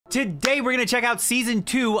Today we're gonna check out season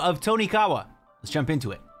 2 of Tonikawa. Let's jump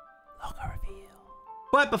into it. Logo reveal.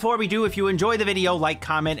 But before we do, if you enjoy the video, like,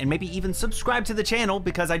 comment, and maybe even subscribe to the channel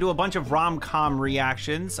because I do a bunch of rom-com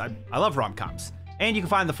reactions. I love rom-coms. And you can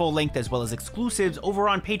find the full length as well as exclusives over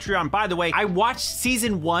on Patreon. By the way, I watched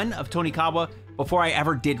season 1 of Tonikawa before I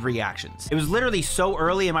ever did reactions. It was literally so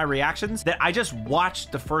early in my reactions that I just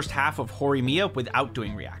watched the first half of Horimiya without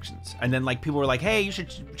doing reactions. And then like people were like, hey, you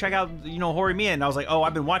should check out, you know, Horimiya. And I was like, oh,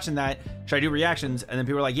 I've been watching that. Should I do reactions? And then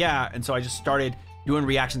people were like, yeah. And so I just started doing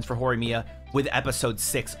reactions for Horimiya with episode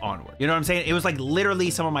 6 onward. You know what I'm saying? It was like literally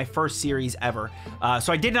some of my first series ever.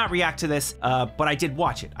 So I did not react to this, but I did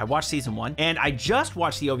watch it. I watched season 1 and I just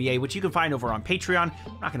watched the OVA, which you can find over on Patreon.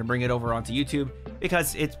 I'm not gonna bring it over onto YouTube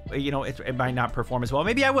because it's, you know, it might not perform as well.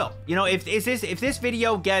 Maybe I will. You know, if this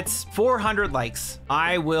video gets 400 likes,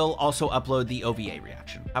 I will also upload the OVA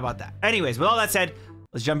reaction. How about that? Anyways, with all that said,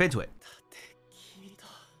 let's jump into it.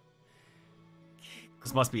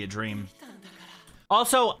 This must be a dream.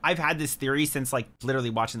 Also, I've had this theory since like literally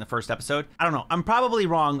watching the first episode. I don't know, I'm probably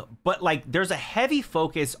wrong, but like there's a heavy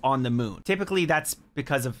focus on the moon. Typically that's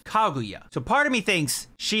because of Kaguya. So part of me thinks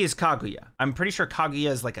she is Kaguya. I'm pretty sure Kaguya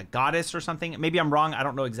is like a goddess or something. Maybe I'm wrong. I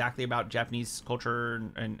don't know exactly about Japanese culture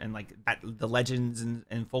and like the legends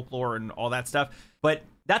and folklore and all that stuff. But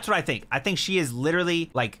that's what I think. I think she is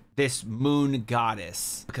literally like this moon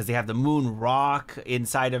goddess because they have the moon rock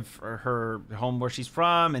inside of her home where she's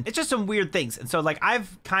from. And it's just some weird things. And so like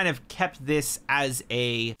I've kind of kept this as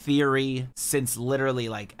a theory since literally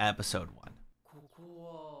like episode 1.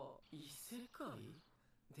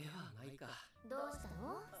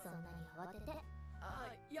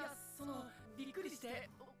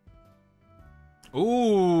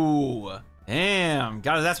 Ooh, damn,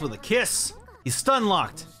 got his ass with a kiss. He's stun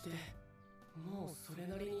locked.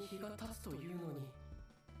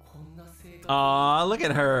 Aw, look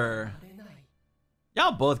at her.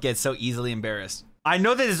 Y'all both get so easily embarrassed. I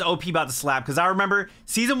know that this OP about to slap because I remember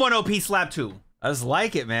season 1 OP slap 2. I just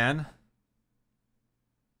like it, man.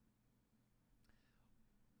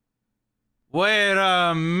 Wait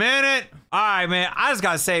a minute. All right, man. I just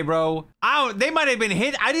gotta say, bro. They might have been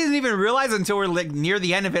hit. I didn't even realize until we're like near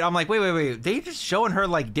the end of it. I'm like, wait. They just showing her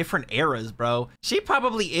like different eras, bro. She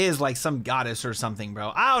probably is like some goddess or something,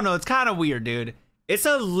 bro. I don't know. It's kind of weird, dude. It's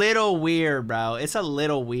a little weird, bro. It's a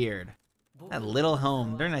little weird. That little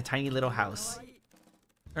home. They're in a tiny little house.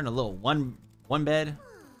 They're in a little one bed.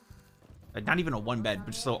 Not even a one bed,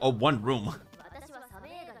 but just a one room.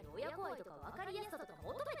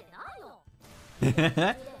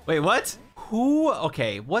 Wait, what? Who?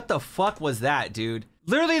 Okay, what the fuck was that, dude?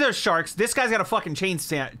 Literally, there's sharks. This guy's got a fucking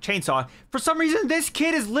chainsaw. For some reason, this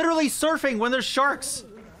kid is literally surfing when there's sharks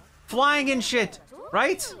flying and shit,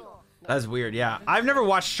 right? That's weird, yeah. I've never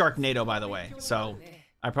watched Sharknado, by the way, so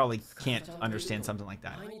I probably can't understand something like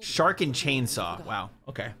that. Shark and chainsaw. Wow,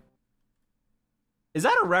 okay. Is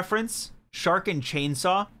that a reference? Shark and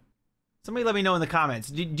chainsaw? Somebody let me know in the comments.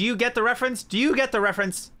 Do you get the reference? Do you get the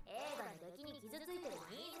reference?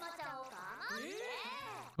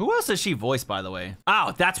 Who else does she voice, by the way?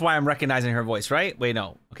 Oh, that's why I'm recognizing her voice, right? Wait,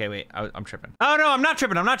 no. Okay, wait, I'm tripping. Oh, no, I'm not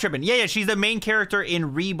tripping. I'm not tripping. Yeah, she's the main character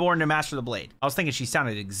in Reborn to Master the Blade. I was thinking she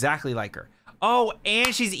sounded exactly like her. Oh,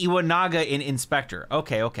 and she's Iwanaga in Inspector.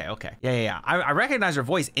 Okay. Yeah. I recognize her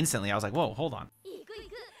voice instantly. I was like, whoa, hold on.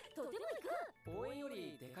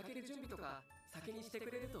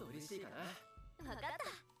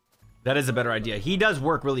 That is a better idea. He does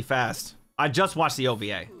work really fast. I just watched the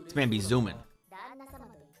OVA. This man be zooming.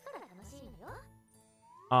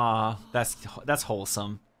 Aw, that's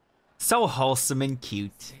wholesome. So wholesome and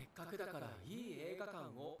cute.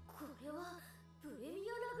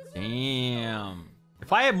 Damn.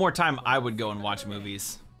 If I had more time, I would go and watch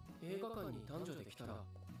movies.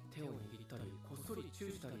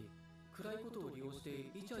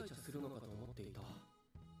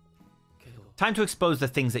 Time to expose the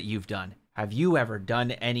things that you've done. Have you ever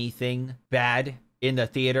done anything bad in the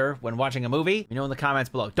theater when watching a movie? Let me know in the comments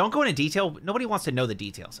below. Don't go into detail. Nobody wants to know the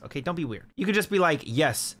details, okay? Don't be weird. You could just be like,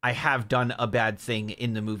 yes, I have done a bad thing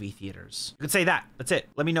in the movie theaters. You could say that. That's it.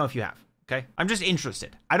 Let me know if you have, okay? I'm just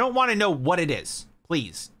interested. I don't want to know what it is.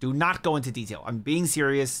 Please, do not go into detail. I'm being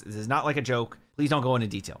serious. This is not like a joke. Please don't go into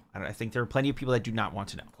detail. I think there are plenty of people that do not want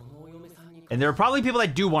to know. And there are probably people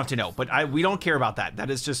that do want to know, but we don't care about that.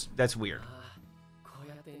 That's weird.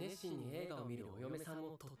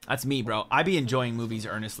 That's me, bro. I be enjoying movies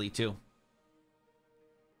earnestly, too.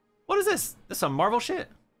 What is this? This some Marvel shit?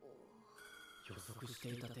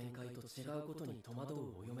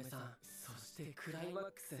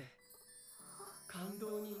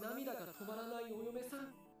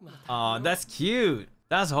 Aw, that's cute.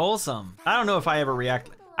 That's wholesome. I don't know if I ever react.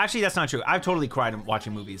 Actually, that's not true. I've totally cried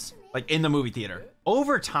watching movies, like in the movie theater.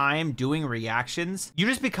 Over time, doing reactions, you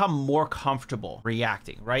just become more comfortable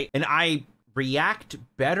reacting, right? And I react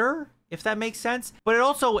better, if that makes sense. But it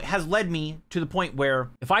also has led me to the point where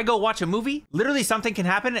if I go watch a movie, literally something can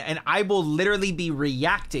happen and I will literally be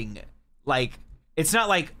reacting. Like, it's not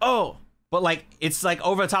like, oh, but like, it's like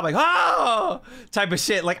over the top, like, oh, type of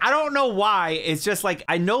shit. Like, I don't know why. It's just like,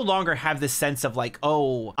 I no longer have this sense of like,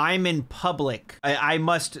 oh, I'm in public. I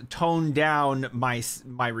must tone down my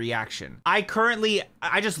reaction. I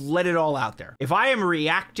just let it all out there. If I am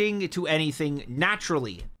reacting to anything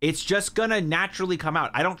naturally, it's just gonna naturally come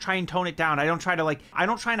out. I don't try and tone it down. I don't try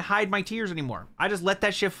and hide my tears anymore. I just let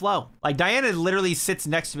that shit flow. Like Diana literally sits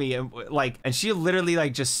next to me and she'll literally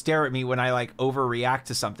like just stare at me when I like overreact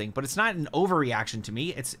to something, but it's not an overreaction to me.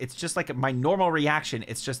 It's just like my normal reaction.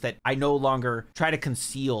 It's just that I no longer try to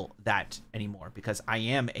conceal that anymore because I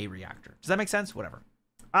am a reactor. Does that make sense? Whatever.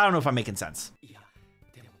 I don't know if I'm making sense.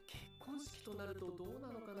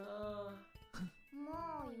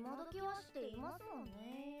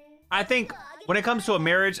 I think when it comes to a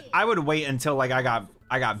marriage, I would wait until like I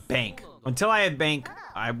got bank. Until I had bank,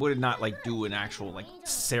 I would not like do an actual like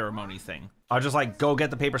ceremony thing. I'll just like go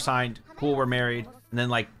get the paper signed, cool, we're married, and then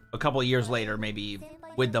like a couple of years later, maybe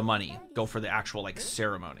with the money, go for the actual like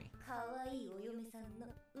ceremony.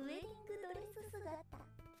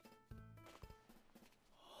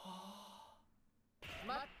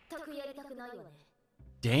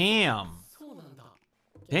 Damn.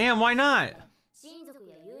 Damn, why not?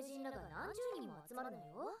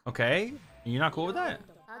 Okay, you're not cool with that?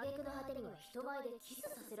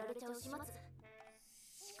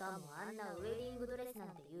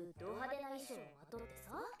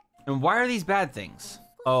 And why are these bad things?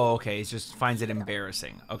 Oh, okay, he just finds it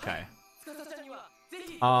embarrassing. Okay.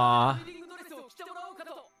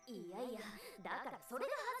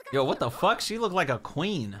 Yo, what the fuck? She looked like a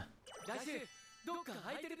queen.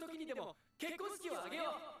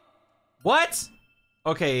 What?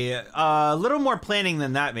 Okay, a little more planning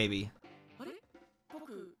than that, maybe.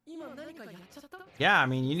 Yeah, I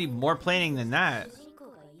mean, you need more planning than that.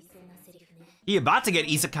 He about to get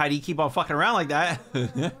isekai, he keep on fucking around like that.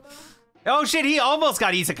 Oh shit, he almost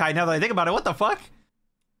got isekai now that I think about it. What the fuck?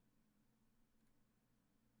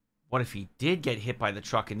 What if he did get hit by the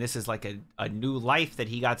truck and this is like a new life that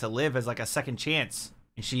he got to live as like a second chance?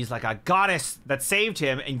 And she's like a goddess that saved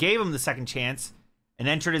him and gave him the second chance and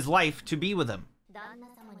entered his life to be with him.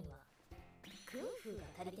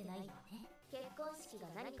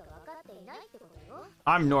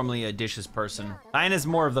 I'm normally a dishes person. Diana's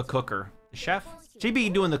more of the cooker. The chef? She be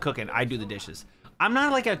doing the cooking, I do the dishes. I'm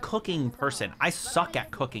not like a cooking person. I suck at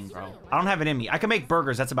cooking, bro. I don't have it in me. I can make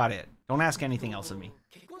burgers, that's about it. Don't ask anything else of me.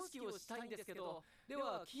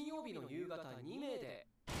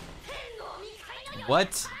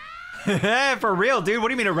 What? For real, dude? What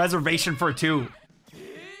do you mean a reservation for two?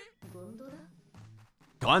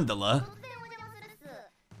 Gondola?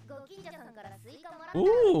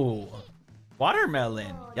 Ooh.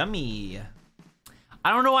 Watermelon. Yummy.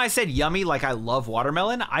 I don't know why I said yummy like I love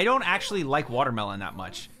watermelon. I don't actually like watermelon that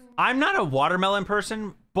much. I'm not a watermelon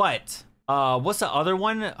person, but what's the other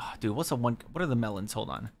one? Oh, dude, what's the one? What are the melons?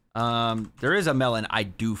 Hold on. There is a melon I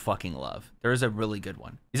do fucking love. There is a really good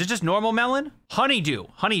one. Is it just normal melon? Honeydew.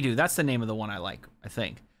 Honeydew. That's the name of the one I like, I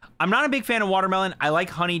think. I'm not a big fan of watermelon. I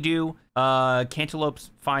like honeydew.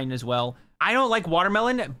 Cantaloupe's fine as well. I don't like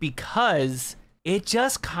watermelon because it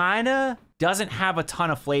just kind of doesn't have a ton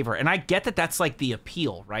of flavor. And I get that that's like the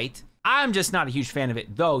appeal, right? I'm just not a huge fan of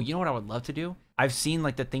it. Though, you know what I would love to do? I've seen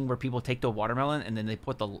like the thing where people take the watermelon and then they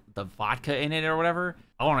put the vodka in it or whatever.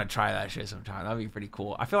 I want to try that shit sometime. That'd be pretty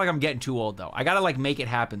cool. I feel like I'm getting too old though. I gotta like make it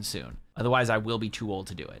happen soon. Otherwise I will be too old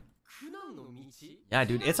to do it. Yeah,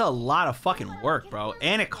 dude, it's a lot of fucking work, bro.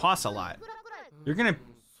 And it costs a lot. You're gonna...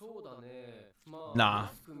 Nah.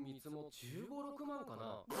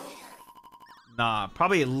 Nah,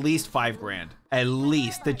 probably at least 5 grand. At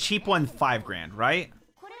least. The cheap one, 5 grand, right?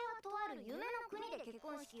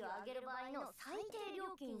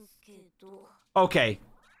 Okay.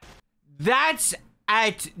 That's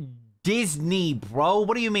at Disney, bro.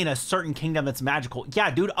 What do you mean a certain kingdom that's magical?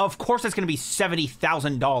 Yeah, dude, of course it's gonna be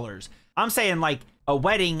 $70,000. I'm saying like a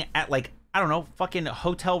wedding at like, I don't know, fucking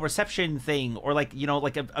hotel reception thing, or like, you know,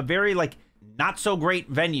 like a very like not so great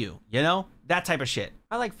venue, you know? That type of shit.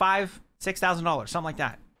 I like $5,000-$6,000, something like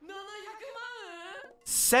that.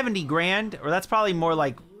 70 grand, or that's probably more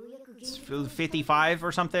like 55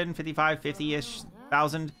 or something, 55, 50-ish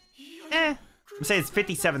thousand. I'm saying it's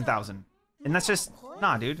 57,000. And that's just,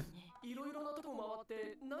 nah, dude.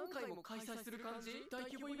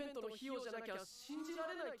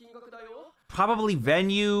 Probably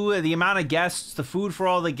venue, the amount of guests, the food for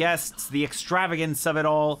all the guests, the extravagance of it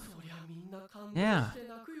all. Yeah.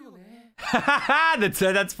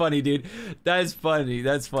 That's funny, dude. That's funny.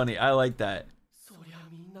 That's funny. I like that.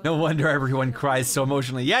 No wonder everyone cries so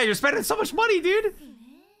emotionally. Yeah, you're spending so much money, dude.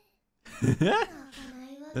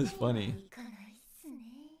 That's funny.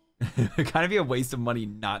 It'd kind of be a waste of money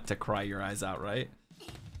not to cry your eyes out, right?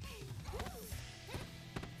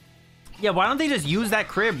 Yeah, why don't they just use that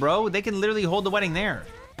crib, bro? They can literally hold the wedding there.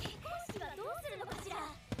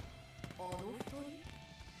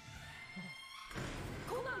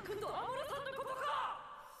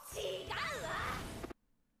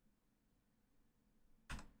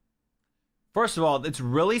 First of all, it's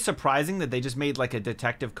really surprising that they just made like a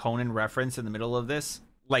Detective Conan reference in the middle of this.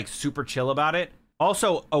 Like super chill about it.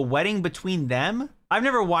 Also, a wedding between them? I've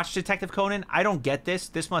never watched Detective Conan. I don't get this.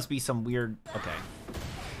 This must be some weird... Okay.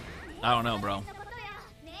 I don't know, bro.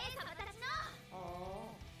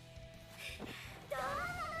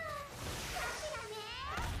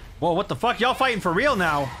 Whoa, what the fuck? Y'all fighting for real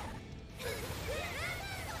now?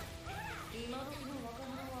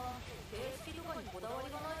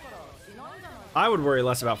 I would worry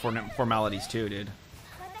less about formalities too, dude.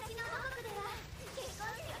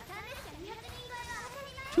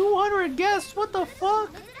 200 guests? What the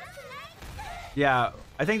fuck? Yeah,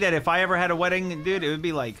 I think that if I ever had a wedding, dude, it would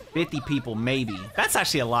be like 50 people, maybe. That's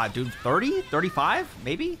actually a lot, dude. 30? 35?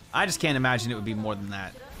 Maybe? I just can't imagine it would be more than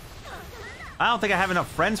that. I don't think I have enough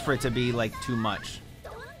friends for it to be like too much.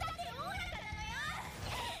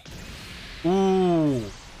 Ooh.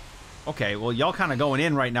 Okay, well, y'all kind of going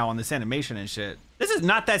in right now on this animation and shit. This is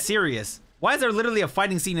not that serious. Why is there literally a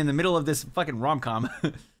fighting scene in the middle of this fucking rom-com?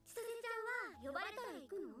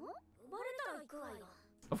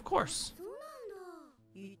 Of course.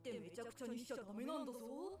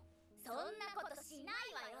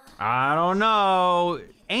 I don't know.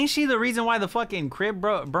 Ain't she the reason why the fucking crib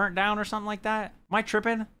burnt down or something like that? Am I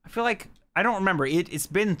tripping? I feel like... I don't remember. It's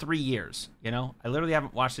been 3 years, you know? I literally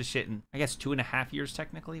haven't watched this shit in, I guess, 2.5 years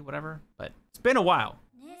technically, whatever. But it's been a while.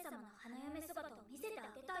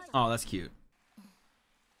 Oh, that's cute.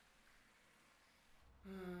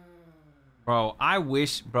 Bro, I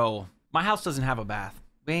wish... Bro, my house doesn't have a bath.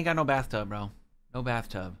 We ain't got no bathtub, bro. No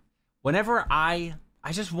bathtub. Whenever I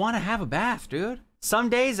just want to have a bath, dude. Some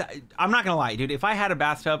days, I'm not gonna lie, dude. If I had a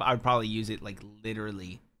bathtub, I would probably use it like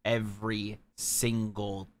literally every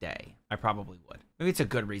single day. I probably would. Maybe it's a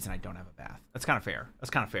good reason I don't have a bath. That's kind of fair. That's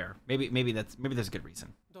kind of fair. Maybe there's a good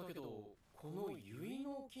reason.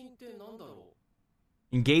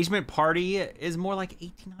 Engagement party is more like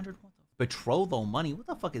 1,800. Betrothal money. What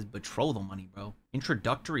the fuck is betrothal money, bro?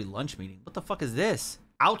 Introductory lunch meeting. What the fuck is this?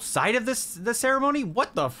 Outside of the ceremony?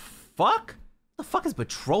 What the fuck? What the fuck is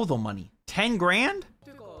betrothal money? 10 grand?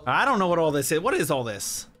 I don't know what all this is. What is all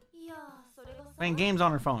this? Playing games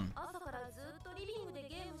on her phone.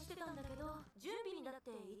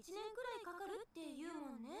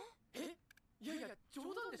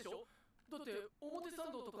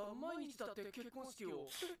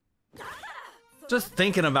 Just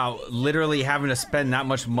thinking about literally having to spend that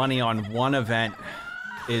much money on one event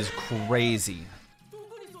is crazy.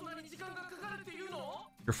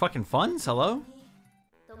 Your fucking funds? Hello?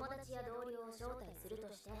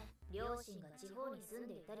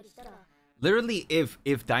 Literally,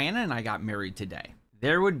 if Diana and I got married today,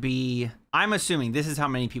 there would be, I'm assuming this is how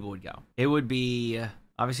many people would go. It would be,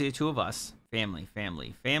 obviously, the two of us. Family.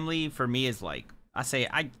 Family for me is like,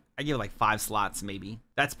 I give like 5 slots, maybe.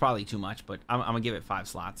 That's probably too much, but I'm gonna give it 5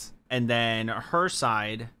 slots. And then her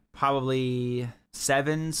side, probably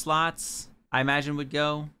 7 slots, I imagine would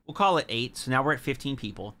go. We'll call it 8. So now we're at 15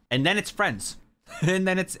 people. And then it's friends. And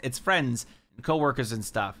then it's friends, and co-workers and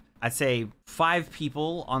stuff. I'd say 5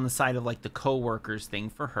 people on the side of like the co-workers thing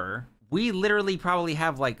for her. We literally probably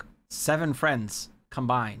have like 7 friends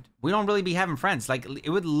combined. We don't really be having friends. Like it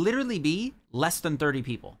would literally be less than 30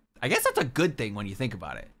 people. I guess that's a good thing when you think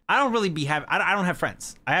about it. I don't really I don't have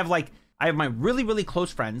friends. I have my really, really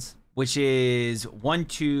close friends, which is 1,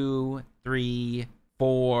 2, 3,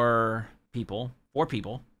 4 people. 4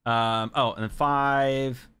 people. Oh, and then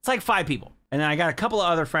 5. It's like 5 people. And then I got a couple of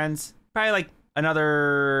other friends, probably like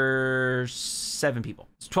another 7 people.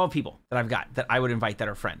 It's 12 people that I've got that I would invite that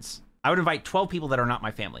are friends. I would invite 12 people that are not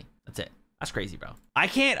my family. That's it. That's crazy, bro. I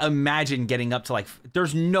can't imagine getting up to like,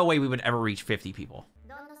 there's no way we would ever reach 50 people.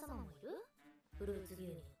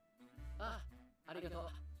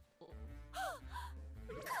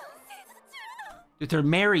 Dude, they're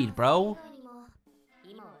married, bro.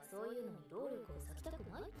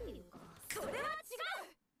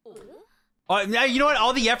 Now you know what?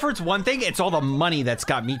 All the effort's one thing. It's all the money that's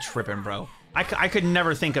got me tripping, bro. I could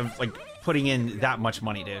never think of like putting in that much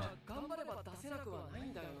money, dude.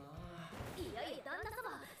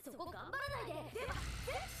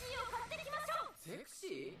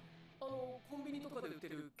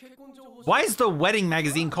 Why is the wedding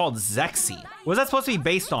magazine called Zexy? What's that supposed to be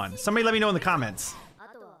based on? Somebody let me know in the comments.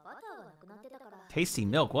 Tasty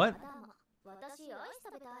milk, what?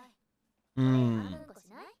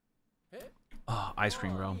 Oh, ice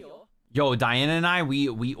cream, bro. Yo, Diana and I,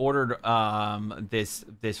 we ordered this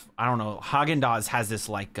I don't know, Haagen-Dazs has this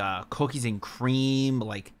like cookies and cream,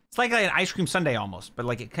 like it's like an ice cream sundae almost, but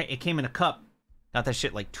like it came in a cup. Got that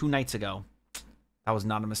shit like 2 nights ago. That was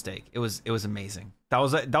not a mistake. It was amazing. That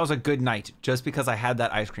was a good night just because I had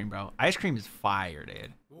that ice cream, bro. Ice cream is fire,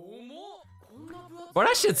 dude. Bro,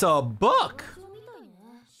 that shit's a book.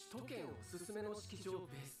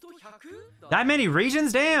 That many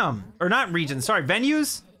regions? Damn. Or not regions, sorry,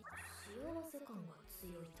 venues?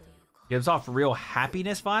 Gives off real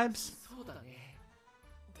happiness vibes.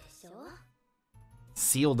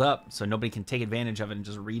 Sealed up so nobody can take advantage of it and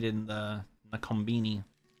just read it in the kombini.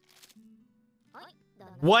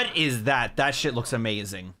 What is that? That shit looks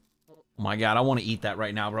amazing. Oh my god, I want to eat that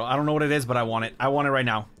right now, bro. I don't know what it is, but I want it. I want it right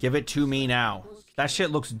now. Give it to me now. That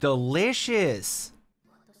shit looks delicious.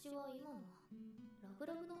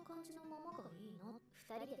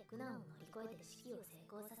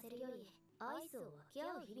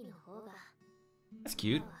 That's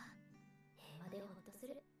cute.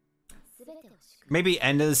 Maybe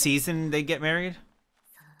end of the season they get married?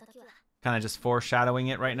 Kind of just foreshadowing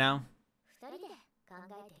it right now.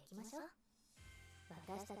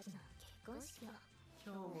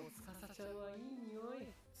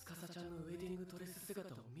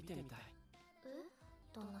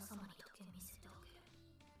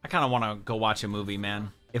 I kind of want to go watch a movie,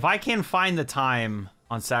 man. If I can find the time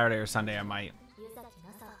on Saturday or Sunday, I might.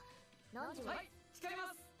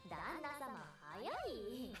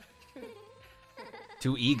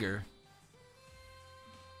 Too eager.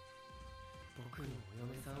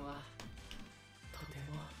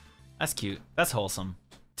 That's cute. That's wholesome.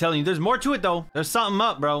 Telling you, there's more to it though. There's something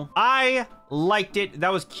up, bro. I liked it.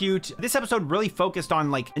 That was cute. This episode really focused on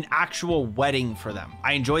like an actual wedding for them.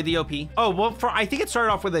 I enjoyed the OP. Oh, well, I think it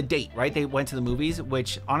started off with a date, right? They went to the movies,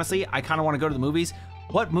 which honestly, I kind of want to go to the movies.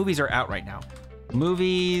 What movies are out right now?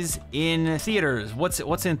 Movies in theaters.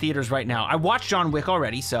 What's in theaters right now? I watched John Wick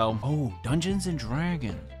already, so. Oh, Dungeons and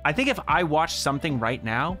Dragons. I think if I watched something right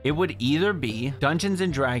now, it would either be Dungeons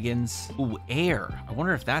and Dragons. Ooh, Air. I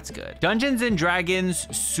wonder if that's good. Dungeons and Dragons,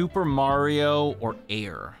 Super Mario, or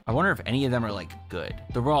Air. I wonder if any of them are like good.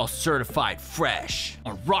 They're all certified fresh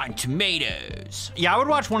on Rotten Tomatoes. Yeah, I would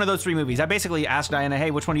watch one of those 3 movies. I basically asked Diana, hey,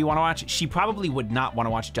 which one do you want to watch? She probably would not want to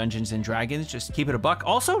watch Dungeons and Dragons. Just keep it a buck.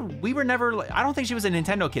 Also, we were never, I don't think she was a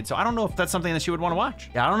Nintendo kid, so I don't know if that's something that she would want to watch.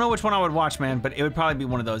 Yeah, I don't know which one I would watch, man, but it would probably be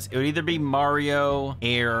one of those. It would either be Mario,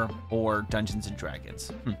 Air, or Dungeons and Dragons.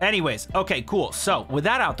 Anyways, okay, cool. So with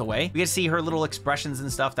that out the way, we get to see her little expressions and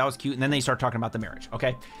stuff. That was cute. And then they start talking about the marriage.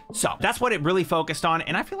 Okay, so that's what it really focused on.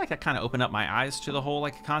 And I feel like that kind of opened up my eyes to the whole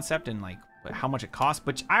like concept and like how much it costs,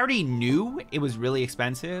 but I already knew it was really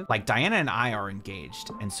expensive. Like Diana and I are engaged.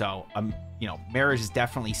 And so, you know, marriage is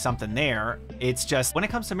definitely something there. It's just when it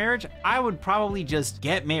comes to marriage, I would probably just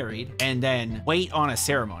get married and then wait on a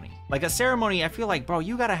ceremony. Like a ceremony, I feel like, bro,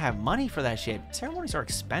 you gotta have money for that shit. Ceremonies are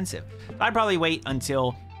expensive. I'd probably wait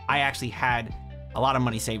until I actually had a lot of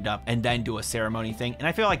money saved up and then do a ceremony thing. And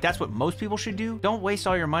I feel like that's what most people should do. Don't waste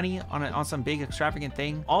all your money on some big extravagant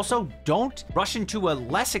thing. Also, don't rush into a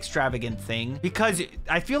less extravagant thing because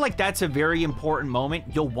I feel like that's a very important moment.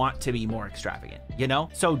 You'll want to be more extravagant, you know?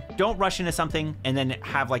 So don't rush into something and then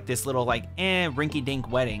have like this little like, rinky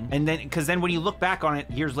dink wedding. And then, cause then when you look back on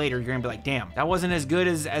it years later, you're gonna be like, damn, that wasn't as good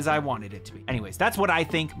as I wanted it to be. Anyways, that's what I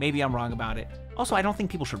think. Maybe I'm wrong about it. Also, I don't think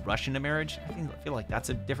people should rush into marriage. I feel like that's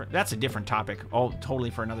a different topic, all totally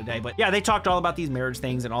for another day. But yeah, they talked all about these marriage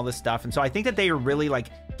things and all this stuff. And so I think that they are really like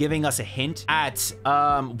giving us a hint at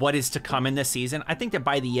what is to come in this season. I think that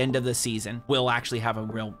by the end of the season, we'll actually have a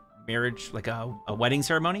real marriage, like a wedding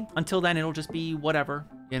ceremony. Until then, it'll just be whatever,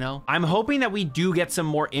 you know? I'm hoping that we do get some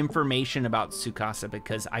more information about Tsukasa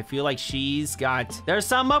because I feel like there's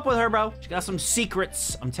something up with her, bro. She got some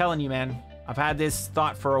secrets. I'm telling you, man. I've had this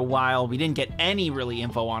thought for a while. We didn't get any really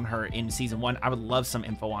info on her in season 1. I would love some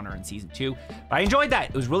info on her in season 2. But I enjoyed that.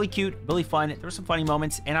 It was really cute, really fun. There were some funny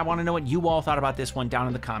moments, and I want to know what you all thought about this one down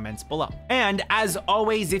in the comments below. And as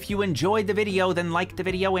always, if you enjoyed the video, then like the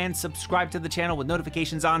video and subscribe to the channel with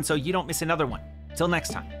notifications on so you don't miss another one. Till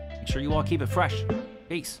next time, make sure you all keep it fresh.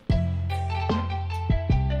 Peace.